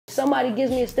somebody gives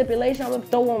me a stipulation, I'm gonna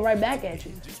throw one right back at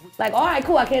you. Like, all right,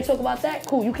 cool, I can't talk about that.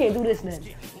 Cool, you can't do this then.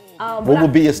 What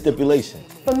would be a stipulation?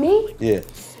 For me? Yeah.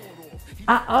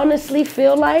 I honestly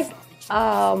feel like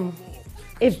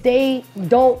if they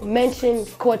don't mention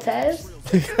Cortez,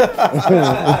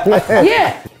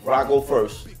 yeah. Rocco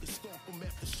first.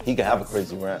 He can have a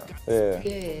crazy round. Yeah.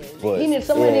 But He needs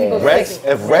somebody to go Rex,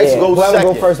 second. if Rex goes whoever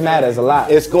second, go first matters a lot.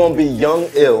 it's gonna be Young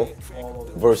Ill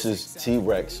versus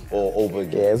T-Rex all over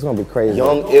again. Yeah, it's gonna be crazy.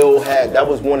 Young Ill that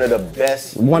was one of the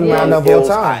best One Young round of all Ills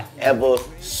time. I ever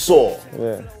saw.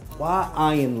 Yeah. Why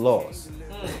Iron lost?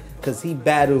 Because he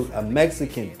battled a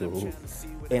Mexican dude,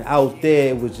 and out there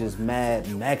it was just mad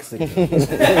Mexican.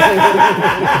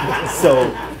 So,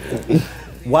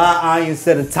 why Iron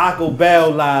said a Taco Bell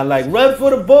line, like run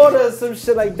for the border or some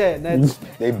shit like that.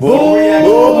 They boom. Yeah.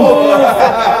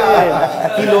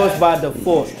 He lost by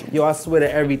default. Yo, I swear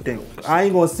to everything. I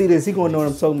ain't gonna see this, he gonna know what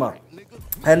I'm talking about.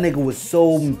 That nigga was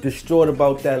so distraught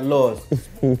about that loss.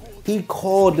 He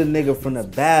called the nigga from the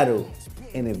battle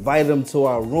and invited him to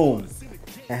our room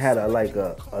and had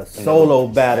a solo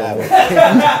battle.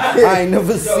 I ain't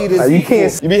never see this You before.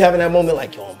 can't. You be having that moment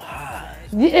like, yo, I'm high.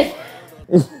 Yeah.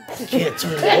 You can't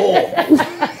turn it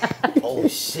off. Oh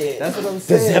shit. That's what I'm Does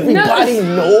saying. everybody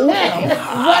know that I'm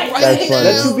high? That's funny.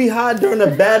 Let you be high during a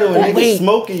battle and niggas wait.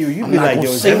 smoking you. You I'm be not like, gonna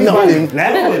yo, is say everybody nothing.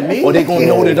 laughing at me? Or they gonna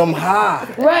know that I'm high.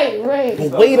 Right.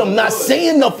 But wait, I'm not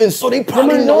saying nothing, so they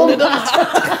probably know that I'm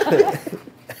high.